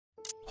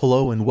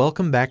Hello and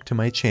welcome back to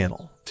my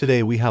channel.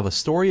 Today we have a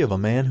story of a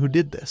man who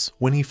did this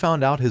when he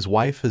found out his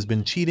wife has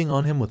been cheating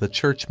on him with a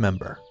church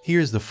member.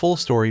 Here's the full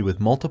story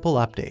with multiple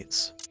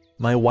updates.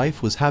 My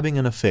wife was having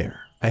an affair.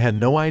 I had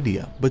no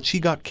idea, but she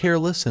got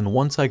careless, and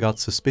once I got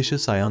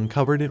suspicious I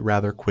uncovered it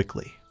rather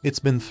quickly. It's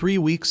been 3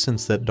 weeks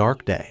since that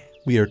dark day.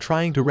 We are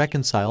trying to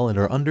reconcile and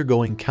are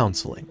undergoing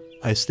counseling.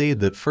 I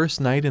stayed that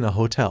first night in a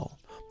hotel,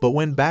 but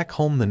went back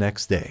home the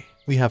next day.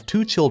 We have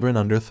 2 children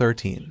under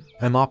 13.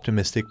 I'm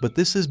optimistic, but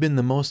this has been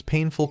the most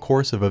painful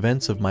course of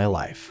events of my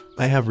life.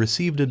 I have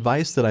received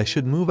advice that I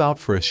should move out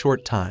for a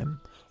short time,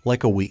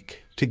 like a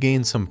week, to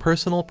gain some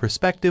personal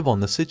perspective on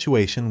the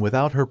situation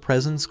without her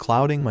presence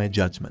clouding my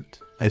judgment.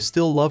 I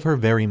still love her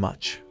very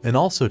much, and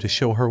also to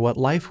show her what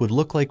life would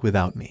look like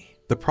without me.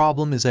 The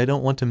problem is I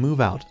don't want to move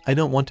out. I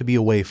don't want to be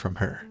away from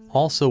her.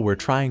 Also, we're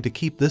trying to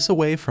keep this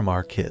away from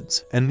our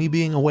kids, and me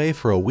being away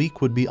for a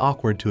week would be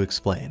awkward to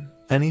explain.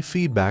 Any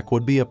feedback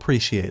would be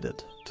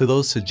appreciated. To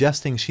those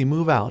suggesting she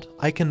move out,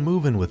 I can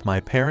move in with my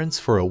parents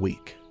for a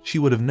week. She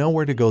would have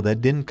nowhere to go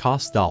that didn't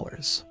cost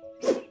dollars.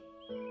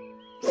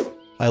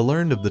 I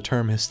learned of the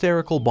term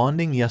hysterical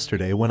bonding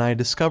yesterday when I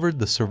discovered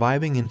the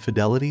surviving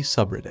infidelity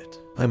subreddit.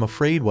 I'm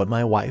afraid what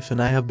my wife and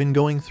I have been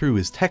going through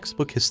is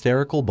textbook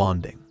hysterical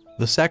bonding.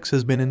 The sex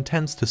has been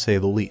intense to say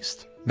the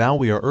least. Now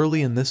we are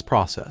early in this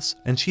process,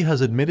 and she has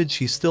admitted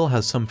she still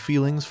has some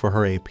feelings for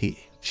her AP.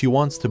 She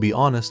wants to be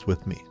honest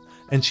with me,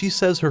 and she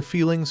says her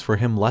feelings for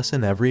him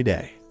lessen every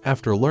day.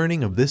 After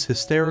learning of this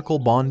hysterical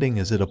bonding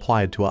as it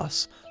applied to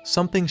us,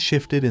 something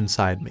shifted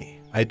inside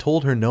me. I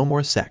told her no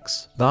more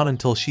sex, not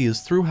until she is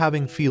through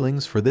having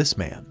feelings for this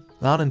man,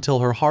 not until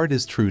her heart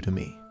is true to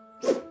me.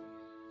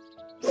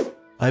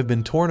 I've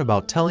been torn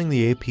about telling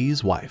the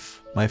AP's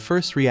wife. My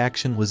first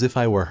reaction was if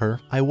I were her,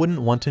 I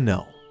wouldn't want to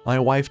know. My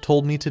wife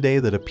told me today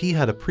that AP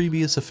had a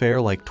previous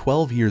affair like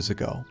 12 years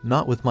ago,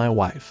 not with my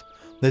wife,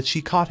 that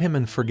she caught him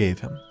and forgave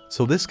him.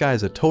 So this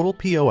guy's a total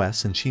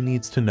POS and she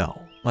needs to know.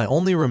 My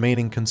only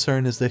remaining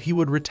concern is that he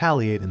would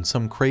retaliate in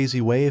some crazy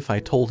way if I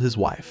told his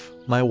wife.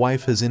 My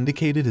wife has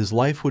indicated his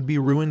life would be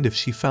ruined if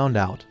she found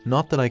out,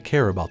 not that I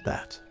care about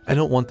that. I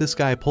don't want this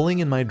guy pulling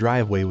in my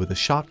driveway with a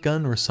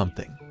shotgun or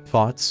something.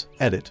 Thoughts?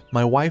 Edit.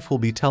 My wife will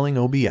be telling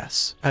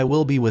OBS. I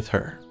will be with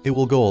her. It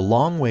will go a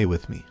long way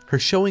with me, her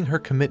showing her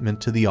commitment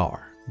to the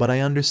R. But I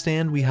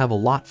understand we have a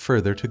lot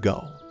further to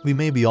go. We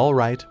may be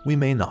alright, we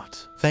may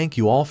not. Thank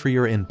you all for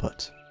your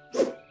input.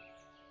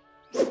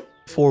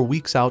 4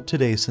 weeks out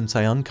today since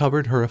I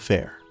uncovered her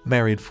affair.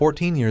 Married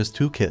 14 years,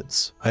 2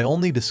 kids. I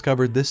only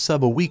discovered this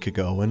sub a week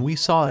ago and we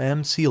saw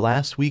MC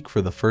last week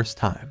for the first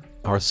time.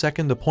 Our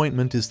second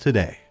appointment is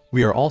today.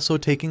 We are also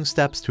taking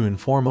steps to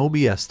inform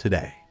OBS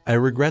today. I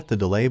regret the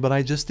delay, but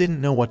I just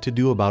didn't know what to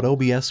do about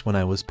OBS when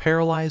I was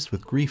paralyzed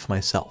with grief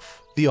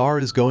myself. The R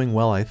is going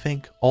well, I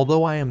think,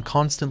 although I am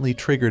constantly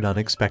triggered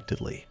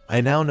unexpectedly.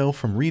 I now know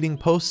from reading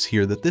posts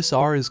here that this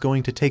R is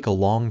going to take a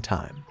long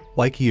time.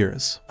 Like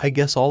years. I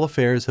guess all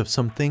affairs have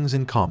some things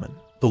in common.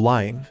 The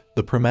lying,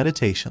 the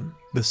premeditation,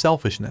 the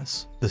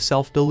selfishness, the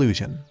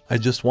self-delusion. I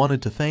just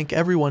wanted to thank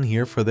everyone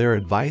here for their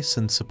advice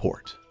and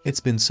support.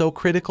 It's been so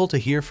critical to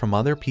hear from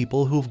other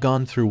people who've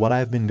gone through what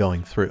I've been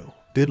going through.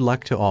 Good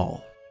luck to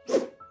all.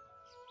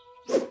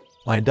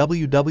 My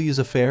WW's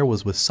affair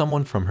was with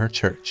someone from her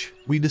church.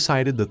 We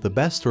decided that the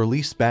best or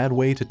least bad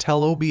way to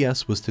tell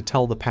OBS was to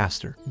tell the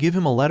pastor, give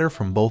him a letter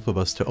from both of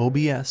us to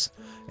OBS,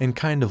 and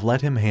kind of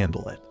let him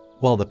handle it.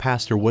 Well, the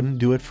pastor wouldn't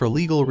do it for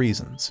legal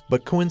reasons,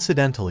 but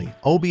coincidentally,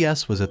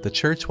 OBS was at the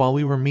church while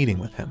we were meeting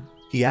with him.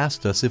 He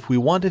asked us if we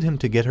wanted him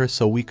to get her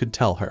so we could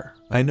tell her.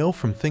 I know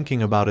from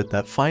thinking about it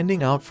that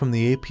finding out from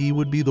the AP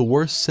would be the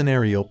worst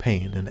scenario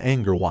pain and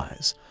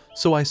anger-wise,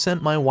 so I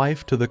sent my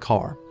wife to the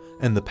car,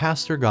 and the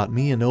pastor got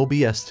me and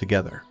OBS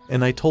together,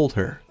 and I told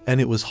her, and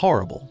it was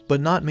horrible,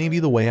 but not maybe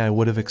the way I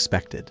would have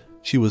expected.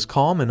 She was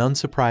calm and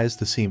unsurprised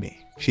to see me.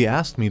 She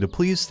asked me to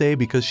please stay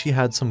because she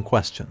had some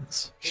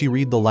questions. She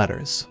read the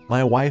letters.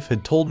 My wife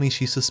had told me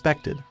she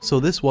suspected, so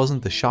this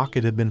wasn't the shock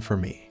it had been for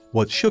me.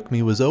 What shook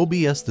me was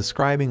OBS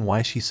describing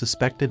why she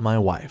suspected my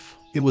wife.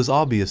 It was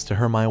obvious to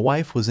her my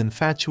wife was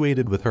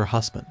infatuated with her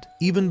husband.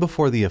 Even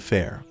before the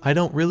affair, I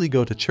don't really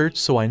go to church,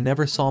 so I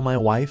never saw my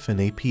wife and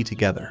AP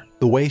together.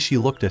 The way she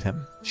looked at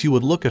him, she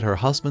would look at her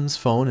husband's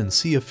phone and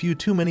see a few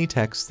too many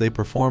texts they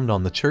performed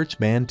on the church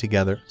band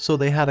together, so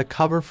they had a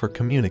cover for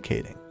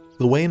communicating.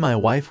 The way my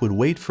wife would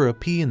wait for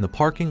AP in the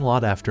parking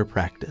lot after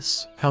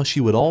practice. How she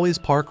would always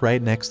park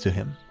right next to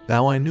him.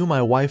 Now I knew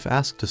my wife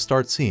asked to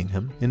start seeing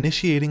him,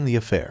 initiating the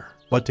affair.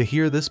 But to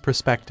hear this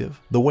perspective,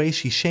 the way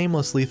she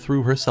shamelessly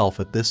threw herself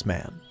at this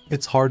man,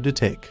 it's hard to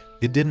take.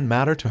 It didn't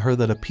matter to her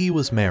that AP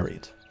was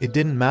married. It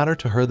didn't matter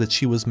to her that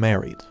she was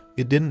married.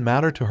 It didn't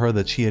matter to her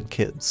that she had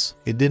kids.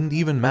 It didn't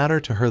even matter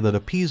to her that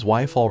AP's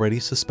wife already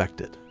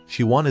suspected.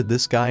 She wanted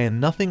this guy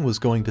and nothing was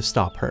going to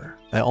stop her.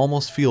 I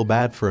almost feel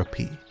bad for AP.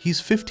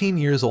 He's 15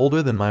 years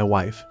older than my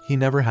wife. He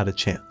never had a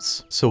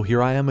chance. So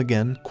here I am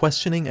again,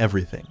 questioning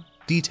everything.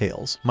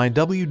 Details. My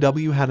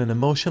WW had an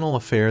emotional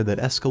affair that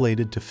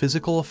escalated to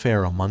physical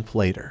affair a month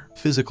later.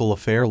 Physical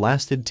affair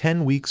lasted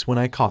 10 weeks when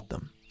I caught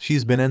them.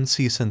 She's been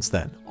NC since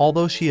then,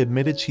 although she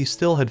admitted she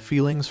still had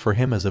feelings for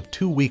him as of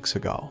 2 weeks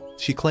ago.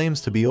 She claims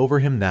to be over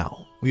him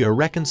now. We are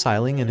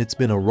reconciling and it's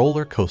been a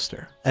roller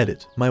coaster.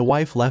 Edit. My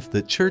wife left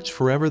the church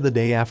forever the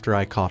day after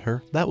I caught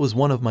her. That was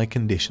one of my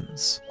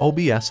conditions.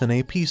 OBS and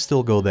AP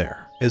still go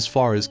there. As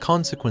far as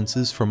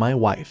consequences for my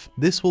wife,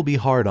 this will be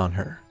hard on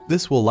her.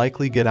 This will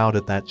likely get out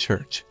at that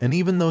church, and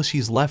even though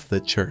she's left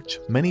that church,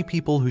 many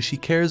people who she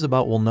cares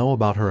about will know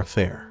about her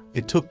affair.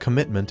 It took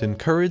commitment and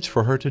courage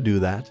for her to do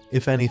that,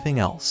 if anything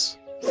else.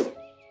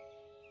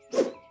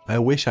 I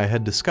wish I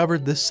had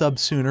discovered this sub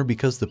sooner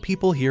because the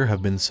people here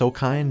have been so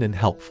kind and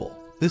helpful.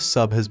 This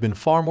sub has been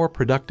far more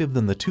productive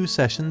than the 2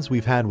 sessions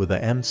we've had with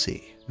the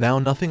MC. Now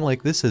nothing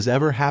like this has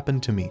ever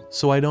happened to me,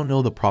 so I don't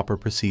know the proper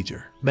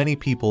procedure. Many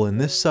people in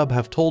this sub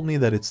have told me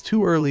that it's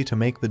too early to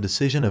make the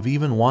decision of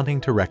even wanting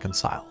to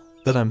reconcile.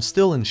 That I'm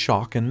still in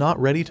shock and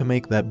not ready to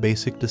make that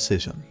basic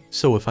decision.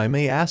 So if I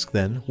may ask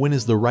then, when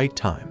is the right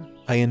time?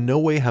 I in no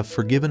way have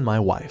forgiven my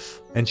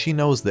wife, and she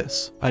knows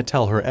this. I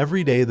tell her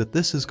every day that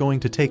this is going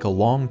to take a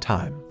long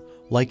time.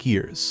 Like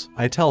years.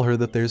 I tell her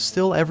that there's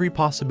still every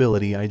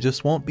possibility I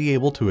just won't be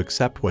able to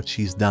accept what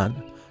she's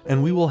done,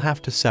 and we will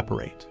have to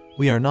separate.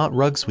 We are not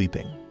rug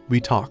sweeping. We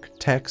talk,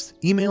 text,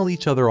 email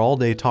each other all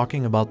day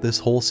talking about this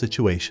whole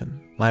situation.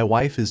 My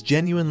wife is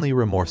genuinely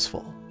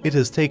remorseful. It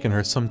has taken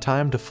her some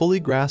time to fully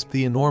grasp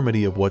the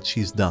enormity of what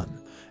she's done,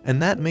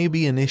 and that may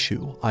be an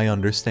issue, I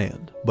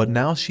understand. But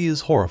now she is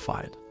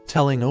horrified.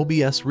 Telling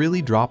OBS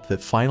really dropped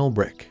that final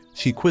brick.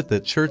 She quit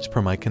that church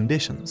per my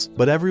conditions,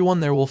 but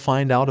everyone there will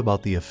find out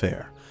about the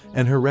affair,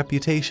 and her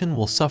reputation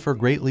will suffer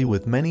greatly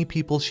with many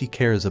people she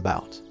cares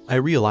about. I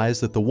realize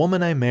that the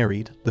woman I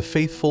married, the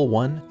faithful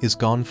one, is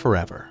gone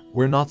forever.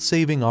 We're not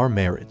saving our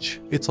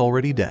marriage. It's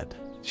already dead.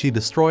 She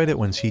destroyed it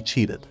when she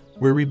cheated.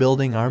 We're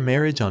rebuilding our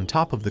marriage on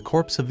top of the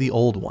corpse of the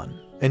old one.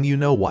 And you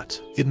know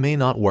what? It may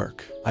not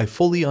work. I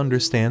fully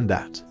understand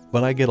that.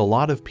 But I get a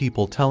lot of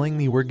people telling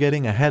me we're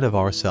getting ahead of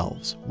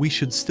ourselves, we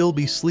should still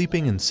be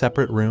sleeping in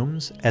separate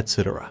rooms,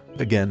 etc.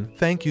 Again,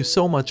 thank you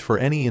so much for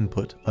any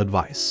input,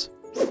 advice.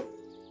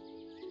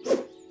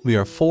 We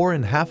are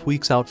 4.5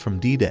 weeks out from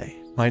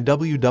D-Day. My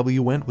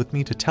WW went with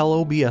me to tell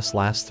OBS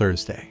last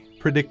Thursday.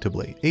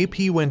 Predictably,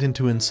 AP went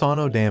into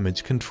Insano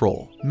damage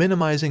control,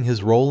 minimizing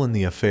his role in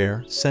the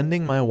affair,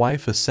 sending my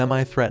wife a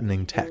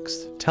semi-threatening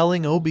text,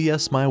 telling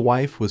OBS my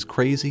wife was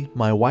crazy,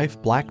 my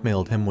wife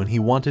blackmailed him when he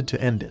wanted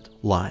to end it,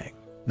 lying.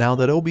 Now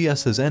that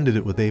OBS has ended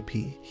it with AP,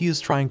 he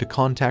is trying to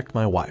contact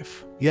my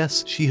wife.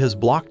 Yes, she has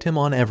blocked him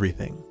on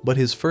everything, but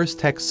his first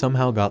text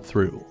somehow got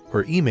through.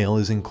 Her email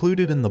is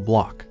included in the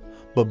block,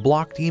 but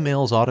blocked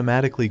emails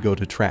automatically go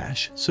to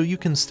trash, so you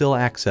can still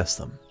access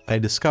them. I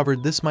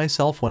discovered this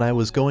myself when I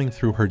was going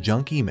through her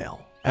junk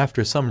email.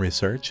 After some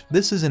research,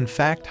 this is in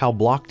fact how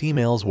blocked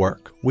emails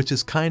work, which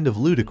is kind of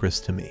ludicrous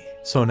to me.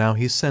 So now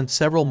he's sent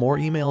several more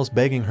emails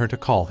begging her to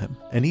call him,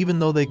 and even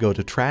though they go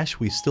to trash,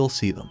 we still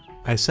see them.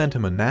 I sent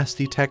him a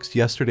nasty text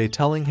yesterday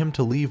telling him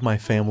to leave my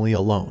family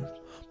alone.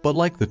 But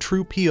like the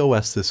true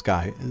POS this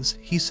guy is,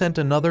 he sent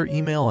another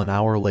email an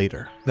hour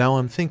later. Now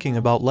I'm thinking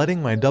about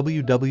letting my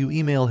WW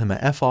email him a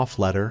F-off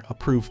letter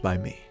approved by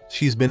me.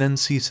 She's been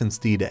NC since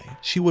D-Day.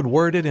 She would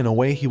word it in a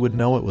way he would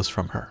know it was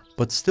from her,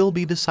 but still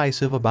be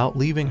decisive about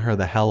leaving her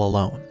the hell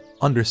alone.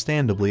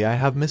 Understandably, I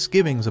have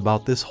misgivings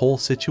about this whole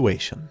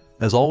situation.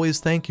 As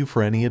always, thank you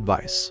for any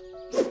advice.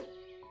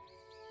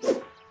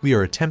 We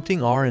are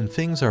attempting R and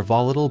things are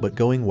volatile but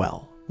going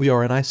well. We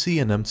are an IC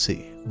and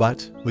MC,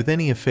 but with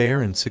any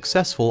affair and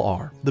successful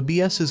R, the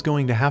BS is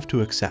going to have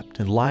to accept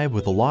and live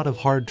with a lot of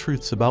hard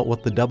truths about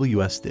what the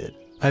WS did.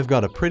 I've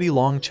got a pretty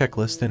long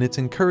checklist and it's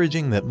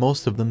encouraging that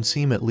most of them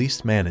seem at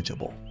least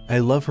manageable. I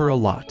love her a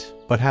lot,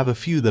 but have a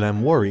few that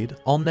I'm worried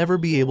I'll never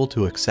be able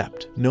to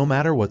accept, no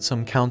matter what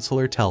some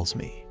counselor tells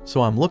me.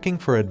 So I'm looking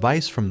for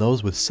advice from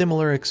those with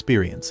similar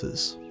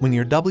experiences. When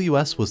your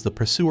WS was the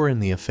pursuer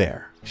in the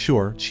affair,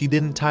 sure, she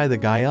didn't tie the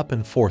guy up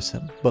and force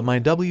him, but my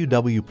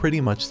WW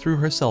pretty much threw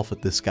herself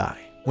at this guy.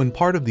 When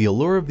part of the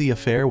allure of the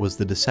affair was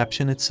the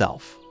deception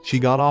itself. She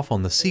got off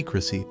on the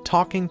secrecy,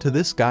 talking to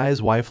this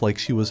guy's wife like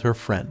she was her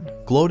friend,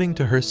 gloating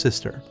to her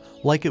sister,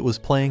 like it was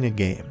playing a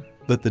game.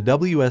 But the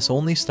WS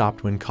only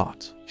stopped when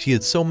caught. She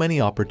had so many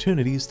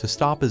opportunities to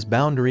stop as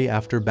boundary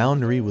after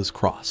boundary was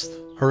crossed.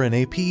 Her and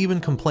AP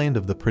even complained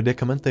of the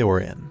predicament they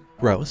were in.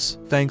 Gross.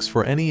 Thanks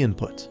for any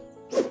input.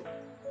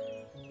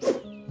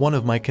 One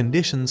of my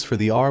conditions for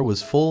the R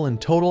was full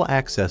and total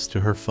access to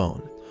her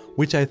phone,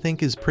 which I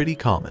think is pretty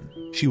common.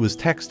 She was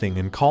texting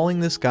and calling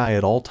this guy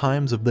at all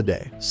times of the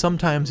day,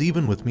 sometimes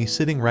even with me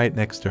sitting right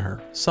next to her,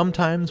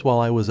 sometimes while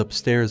I was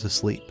upstairs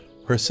asleep.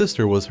 Her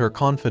sister was her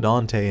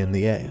confidante in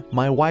the A.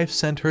 My wife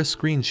sent her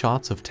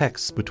screenshots of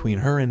texts between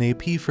her and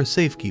AP for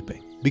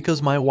safekeeping,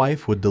 because my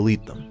wife would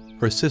delete them.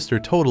 Her sister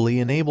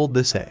totally enabled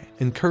this A,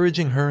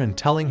 encouraging her and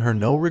telling her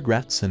no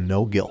regrets and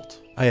no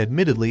guilt. I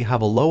admittedly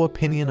have a low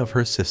opinion of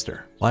her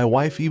sister. My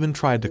wife even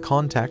tried to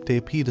contact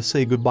AP to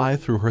say goodbye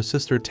through her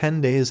sister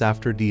 10 days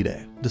after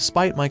D-Day,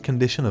 despite my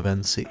condition of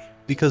NC.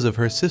 Because of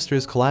her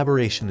sister's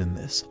collaboration in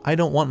this, I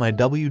don't want my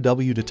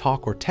WW to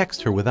talk or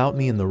text her without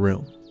me in the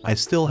room. I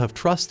still have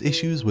trust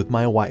issues with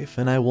my wife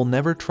and I will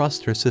never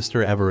trust her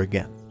sister ever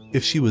again.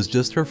 If she was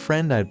just her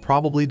friend, I'd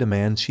probably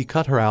demand she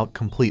cut her out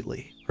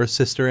completely. Her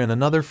sister and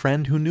another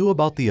friend who knew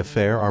about the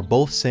affair are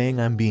both saying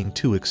I'm being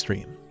too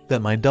extreme,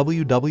 that my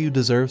WW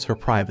deserves her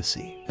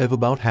privacy. I've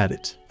about had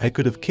it. I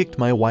could have kicked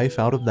my wife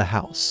out of the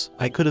house.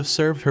 I could have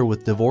served her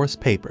with divorce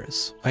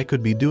papers. I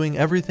could be doing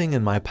everything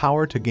in my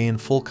power to gain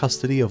full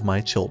custody of my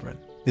children.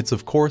 It's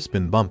of course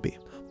been bumpy,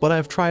 but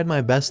I've tried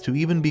my best to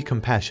even be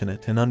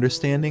compassionate and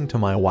understanding to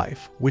my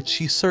wife, which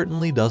she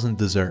certainly doesn't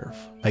deserve.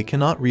 I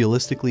cannot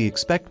realistically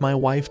expect my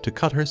wife to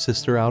cut her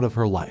sister out of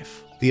her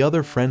life. The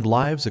other friend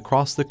lives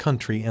across the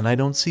country and I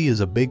don't see as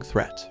a big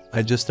threat.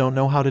 I just don't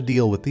know how to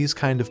deal with these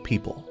kind of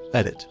people.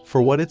 Edit.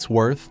 For what it's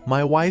worth,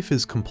 my wife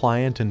is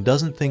compliant and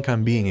doesn't think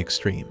I'm being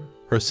extreme.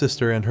 Her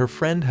sister and her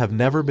friend have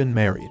never been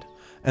married,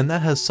 and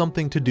that has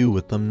something to do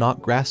with them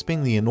not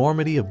grasping the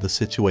enormity of the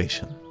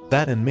situation.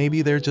 That and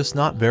maybe they're just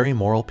not very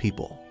moral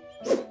people.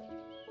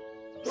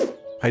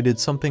 I did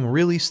something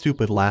really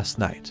stupid last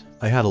night.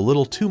 I had a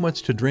little too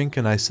much to drink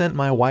and I sent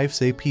my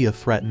wife's AP a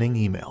threatening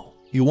email.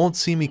 "You won't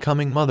see me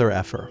coming, mother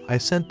effer." I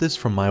sent this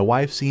from my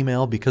wife's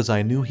email because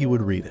I knew he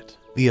would read it.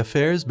 The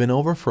affair's been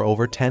over for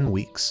over 10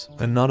 weeks.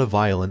 I'm not a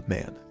violent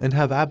man and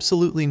have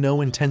absolutely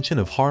no intention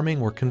of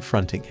harming or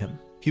confronting him.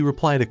 He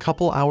replied a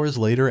couple hours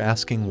later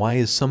asking why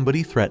is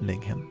somebody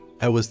threatening him.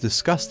 I was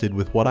disgusted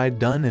with what I'd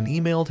done and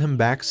emailed him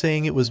back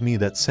saying it was me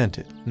that sent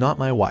it, not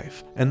my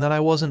wife, and that I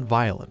wasn't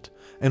violent,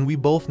 and we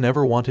both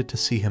never wanted to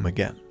see him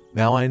again.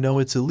 Now I know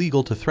it's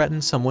illegal to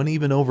threaten someone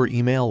even over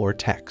email or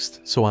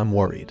text, so I'm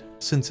worried.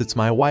 Since it's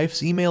my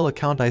wife's email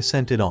account I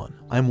sent it on,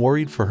 I'm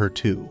worried for her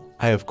too.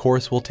 I of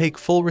course will take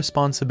full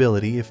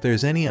responsibility if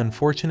there's any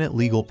unfortunate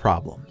legal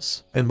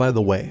problems. And by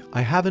the way,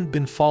 I haven't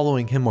been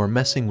following him or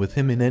messing with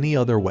him in any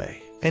other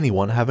way.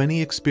 Anyone have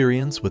any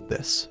experience with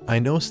this? I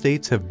know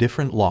states have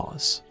different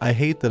laws. I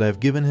hate that I've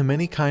given him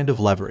any kind of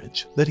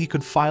leverage, that he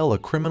could file a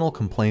criminal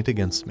complaint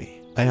against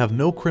me. I have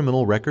no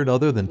criminal record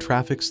other than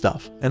traffic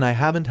stuff, and I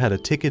haven't had a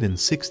ticket in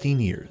 16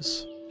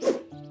 years.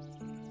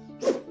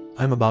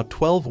 I'm about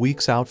 12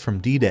 weeks out from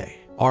D-Day.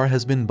 R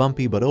has been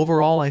bumpy, but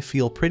overall I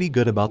feel pretty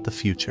good about the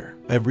future.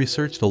 I've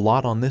researched a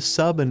lot on this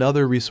sub and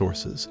other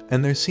resources,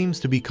 and there seems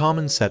to be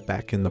common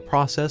setback in the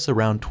process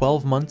around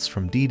 12 months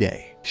from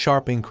D-Day.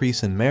 Sharp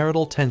increase in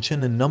marital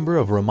tension and number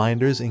of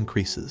reminders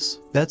increases.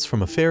 That's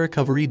from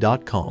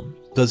affairrecovery.com.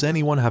 Does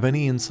anyone have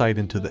any insight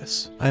into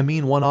this? I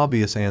mean, one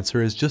obvious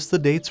answer is just the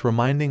dates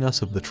reminding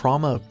us of the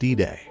trauma of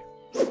D-Day.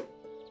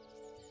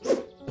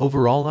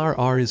 Overall our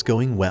R is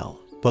going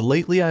well, but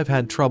lately I've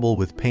had trouble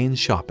with pain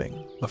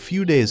shopping. A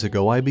few days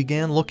ago I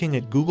began looking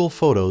at Google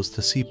Photos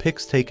to see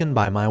pics taken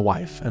by my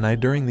wife and I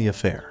during the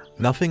affair.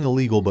 Nothing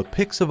illegal, but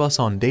pics of us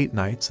on date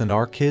nights and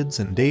our kids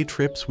and day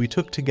trips we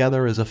took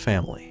together as a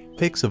family.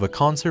 Pics of a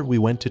concert we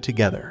went to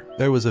together.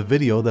 There was a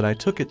video that I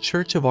took at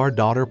church of our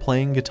daughter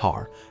playing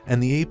guitar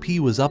and the AP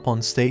was up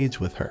on stage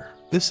with her.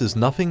 This is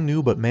nothing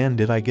new, but man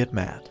did I get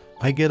mad.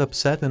 I get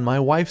upset and my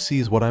wife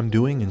sees what I'm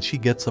doing and she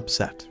gets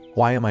upset.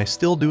 Why am I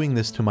still doing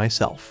this to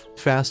myself?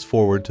 Fast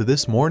forward to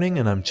this morning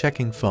and I'm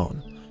checking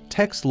phone.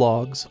 Text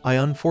logs. I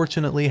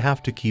unfortunately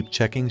have to keep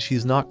checking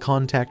she's not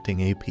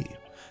contacting AP.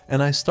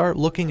 And I start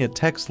looking at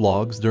text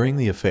logs during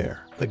the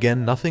affair.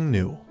 Again, nothing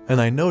new. And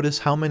I notice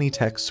how many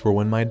texts were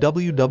when my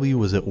WW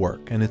was at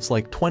work, and it's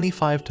like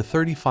 25 to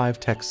 35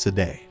 texts a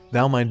day.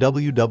 Now my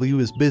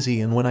WW is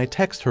busy, and when I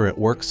text her at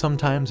work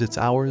sometimes it's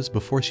hours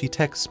before she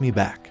texts me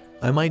back.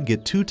 I might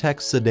get 2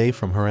 texts a day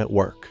from her at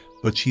work,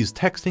 but she's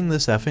texting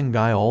this effing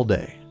guy all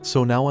day.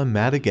 So now I'm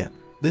mad again.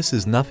 This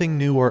is nothing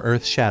new or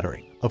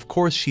earth-shattering. Of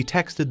course she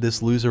texted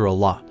this loser a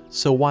lot,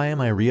 so why am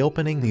I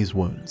reopening these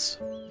wounds?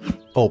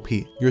 OP,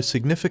 your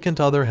significant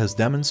other has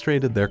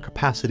demonstrated their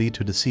capacity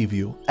to deceive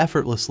you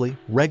effortlessly,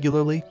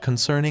 regularly,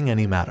 concerning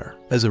any matter.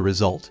 As a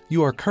result,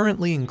 you are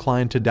currently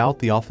inclined to doubt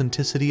the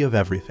authenticity of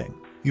everything.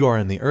 You are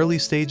in the early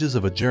stages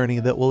of a journey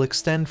that will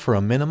extend for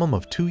a minimum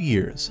of 2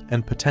 years,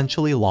 and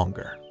potentially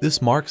longer.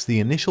 This marks the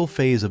initial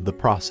phase of the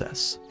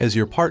process. As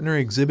your partner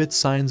exhibits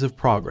signs of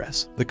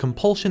progress, the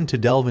compulsion to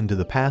delve into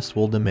the past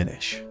will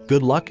diminish.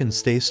 Good luck and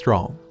stay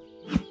strong.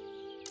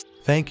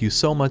 Thank you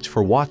so much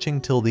for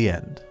watching till the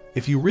end.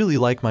 If you really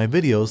like my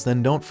videos,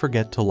 then don't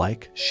forget to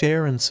like,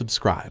 share, and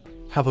subscribe.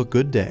 Have a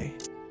good day.